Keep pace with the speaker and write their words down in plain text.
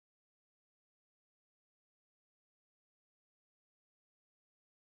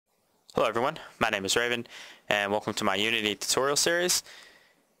Hello everyone, my name is Raven and welcome to my Unity tutorial series.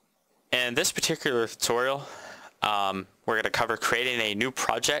 In this particular tutorial, we're going to cover creating a new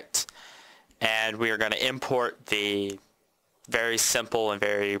project, and we are going to import the very simple and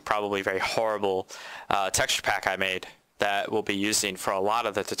probably very horrible texture pack I made that we'll be using for a lot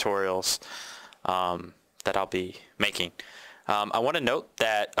of the tutorials that I'll be making. I want to note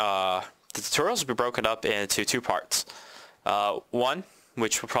that the tutorials will be broken up into two parts. One,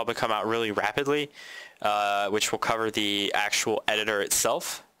 which will probably come out really rapidly, which will cover the actual editor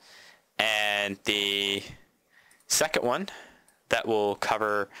itself, and the second one that will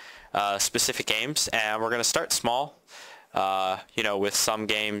cover specific games. And we're going to start small, with some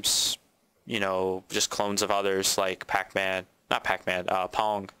games, just clones of others like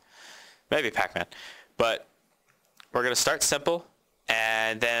Pong, maybe Pac-Man, but we're going to start simple,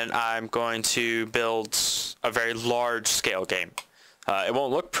 and then I'm going to build a very large scale game. It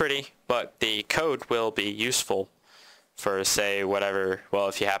won't look pretty, but the code will be useful for, say, whatever. Well,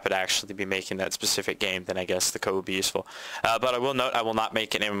 if you happen to actually be making that specific game, then I guess the code will be useful. But I will note I will not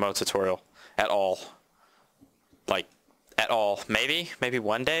make an MMO tutorial at all. Like, at all. Maybe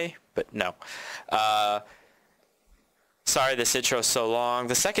one day, but no. Sorry this intro is so long.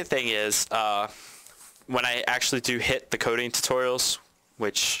 The second thing is, when I actually do hit the coding tutorials,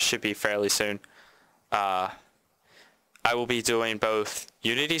 which should be fairly soon, I will be doing both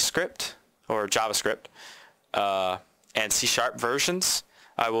Unity script or JavaScript and C# versions.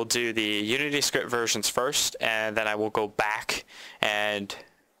 I will do the Unity script versions first, and then I will go back and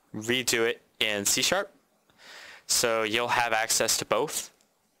redo it in C#. So you'll have access to both,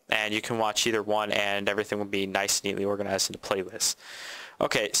 and you can watch either one, and everything will be nice, neatly organized into playlists.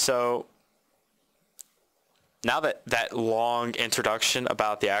 Okay, so now that that long introduction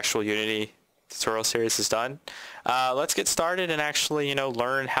about the actual Unity tutorial series is done, let's get started and actually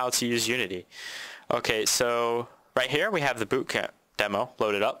learn how to use Unity. Okay, so right here we have the bootcamp demo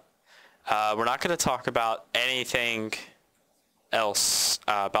loaded up. We're not going to talk about anything else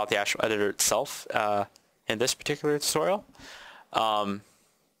about the actual editor itself in this particular tutorial, but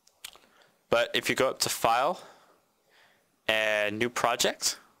if you go up to File and New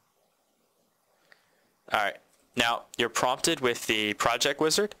Project, alright, now you're prompted with the project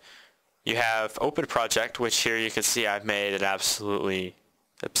wizard. You have Open Project, which here you can see I've made an absolutely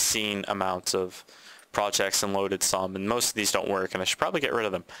obscene amount of projects and loaded some, and most of these don't work, and I should probably get rid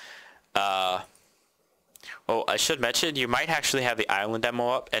of them. Well, I should mention you might actually have the island demo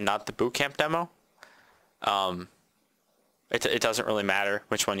up and not the bootcamp demo. It doesn't really matter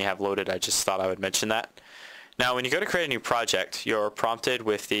which one you have loaded. I just thought I would mention that. Now, when you go to create a new project, you're prompted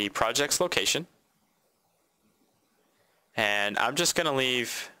with the project's location, and I'm just going to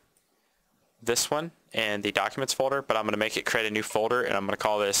leave this one in the documents folder, but I'm going to make it create a new folder, and I'm going to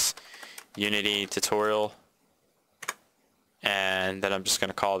call this Unity tutorial, and then I'm just going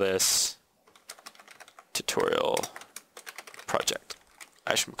to call this tutorial project.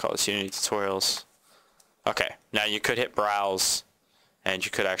 I should call this Unity tutorials. Okay, now you could hit browse and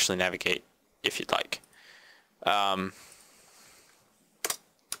you could actually navigate if you'd like. Now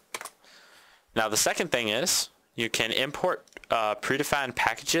the second thing is you can import predefined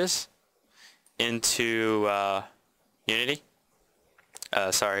packages into Unity,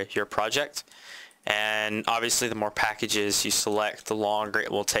 your project, and obviously the more packages you select, the longer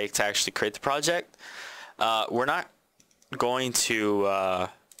it will take to actually create the project. We're not going to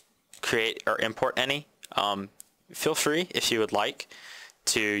create or import any. Feel free, if you would like,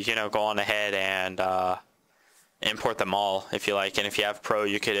 to go on ahead and import them all if you like, and if you have Pro,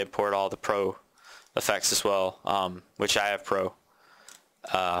 you could import all the Pro effects as well, which I have Pro.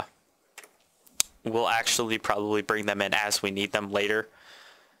 We'll actually probably bring them in as we need them later.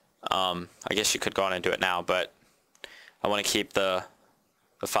 I guess you could go on and do it now, but I want to keep the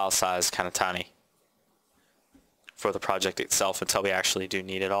file size kind of tiny for the project itself until we actually do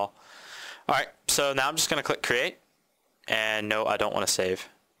need it all. Alright, so now I'm just going to click Create, and no, I don't want to save.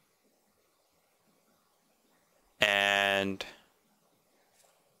 And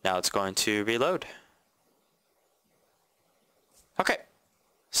now it's going to reload. Okay,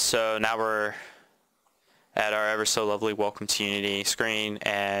 so now we're at our ever so lovely Welcome to Unity screen,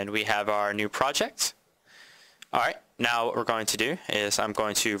 and we have our new project. Alright, now what we're going to do is I'm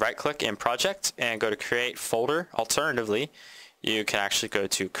going to right click in Project and go to Create Folder. Alternatively, you can actually go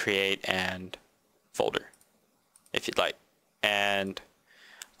to Create and Folder if you'd like. And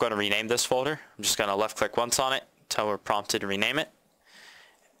I'm going to rename this folder. I'm just going to left click once on it until we're prompted to rename it.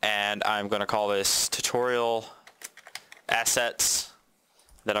 And I'm going to call this Tutorial Assets.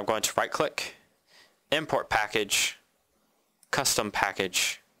 Then I'm going to right click, Import Package, Custom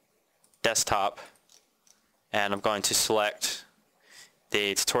Package, desktop, and I'm going to select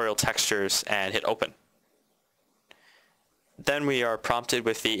the tutorial textures and hit open. Then we are prompted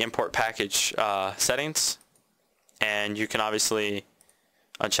with the import package settings, and you can obviously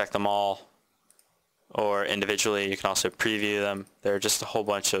uncheck them all, or individually you can also preview them. There are just a whole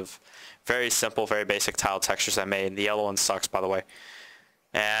bunch of very simple, very basic tile textures I made. The yellow one sucks, by the way.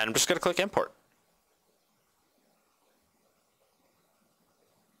 And I'm just going to click import.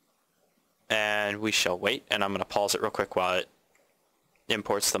 And we shall wait, and I'm going to pause it real quick while it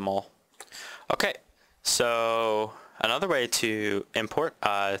imports them all. Okay, so another way to import,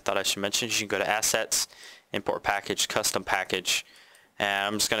 I thought I should mention, you can go to Assets, Import Package, Custom Package, and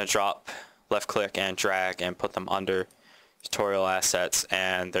I'm just going to drop, left click and drag and put them under Tutorial Assets,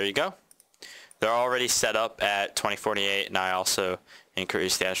 and there you go. They're already set up at 2048, and I also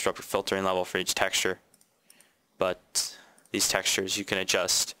increased the anisotropic filtering level for each texture. But these textures you can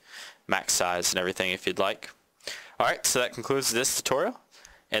adjust max size and everything if you'd like. Alright, so that concludes this tutorial.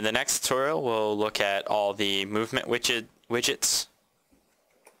 In the next tutorial we'll look at all the movement widgets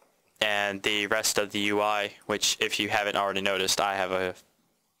and the rest of the UI, which if you haven't already noticed, I have a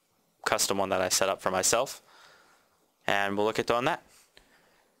custom one that I set up for myself, and we'll look at doing that.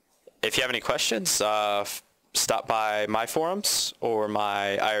 If you have any questions, stop by my forums or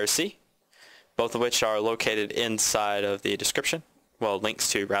my IRC, both of which are located inside of the description. Well,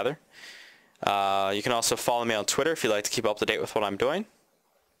 links to, rather. You can also follow me on Twitter if you'd like to keep up to date with what I'm doing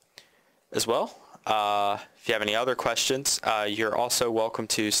as well. If you have any other questions, you're also welcome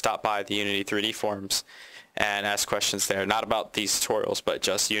to stop by the Unity3D forums and ask questions there, not about these tutorials, but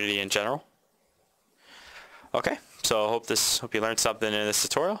just Unity in general. Okay, so I hope you learned something in this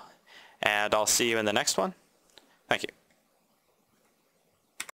tutorial, and I'll see you in the next one. Thank you.